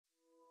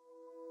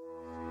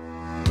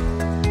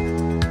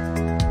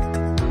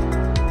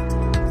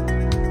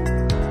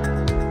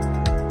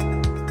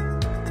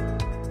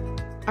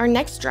Our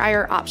next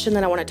dryer option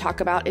that I want to talk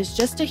about is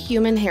just a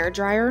human hair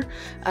dryer.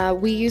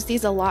 We use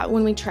these a lot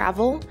when we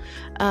travel.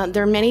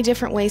 There are many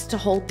different ways to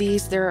hold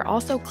these. There are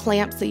also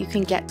clamps that you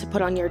can get to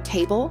put on your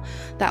table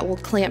that will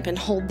clamp and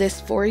hold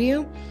this for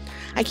you.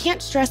 I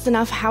can't stress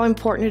enough how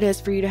important it is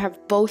for you to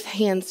have both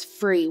hands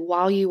free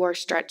while you are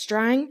stretch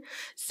drying.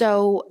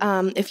 So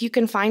if you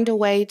can find a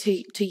way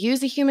to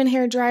use a human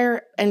hair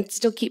dryer and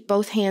still keep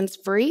both hands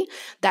free,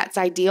 that's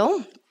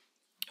ideal.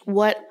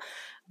 What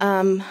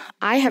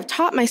I have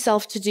taught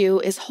myself to do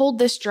is hold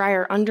this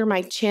dryer under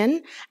my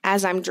chin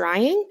as I'm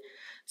drying.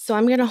 So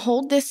I'm going to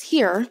hold this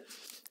here,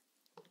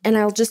 and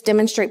I'll just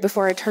demonstrate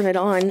before I turn it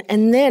on,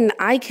 and then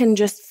I can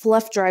just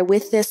fluff dry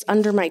with this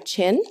under my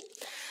chin.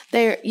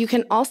 You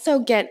can also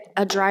get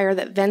a dryer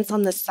that vents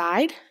on the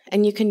side,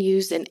 and you can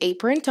use an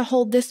apron to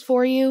hold this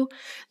for you.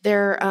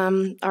 There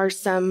are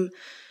some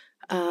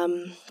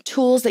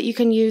tools that you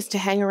can use to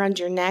hang around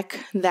your neck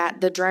that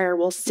the dryer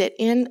will sit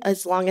in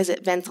as long as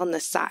it vents on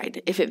the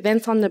side. If it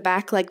vents on the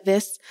back like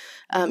this,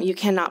 you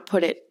cannot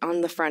put it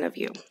on the front of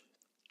you.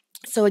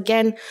 So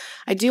again,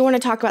 I do want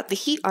to talk about the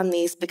heat on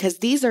these because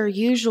these are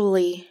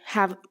usually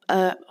have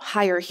a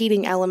higher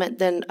heating element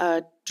than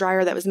a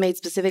dryer that was made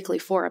specifically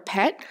for a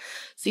pet.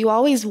 So you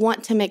always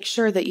want to make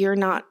sure that you're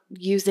not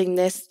using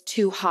this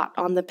too hot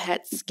on the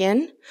pet's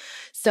skin.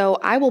 So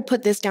I will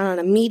put this down on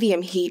a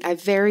medium heat. I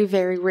very,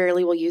 very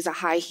rarely will use a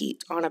high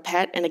heat on a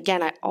pet. And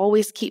again, I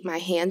always keep my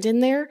hand in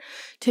there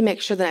to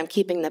make sure that I'm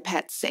keeping the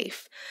pet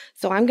safe.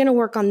 So I'm going to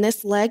work on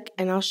this leg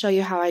and I'll show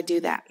you how I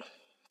do that.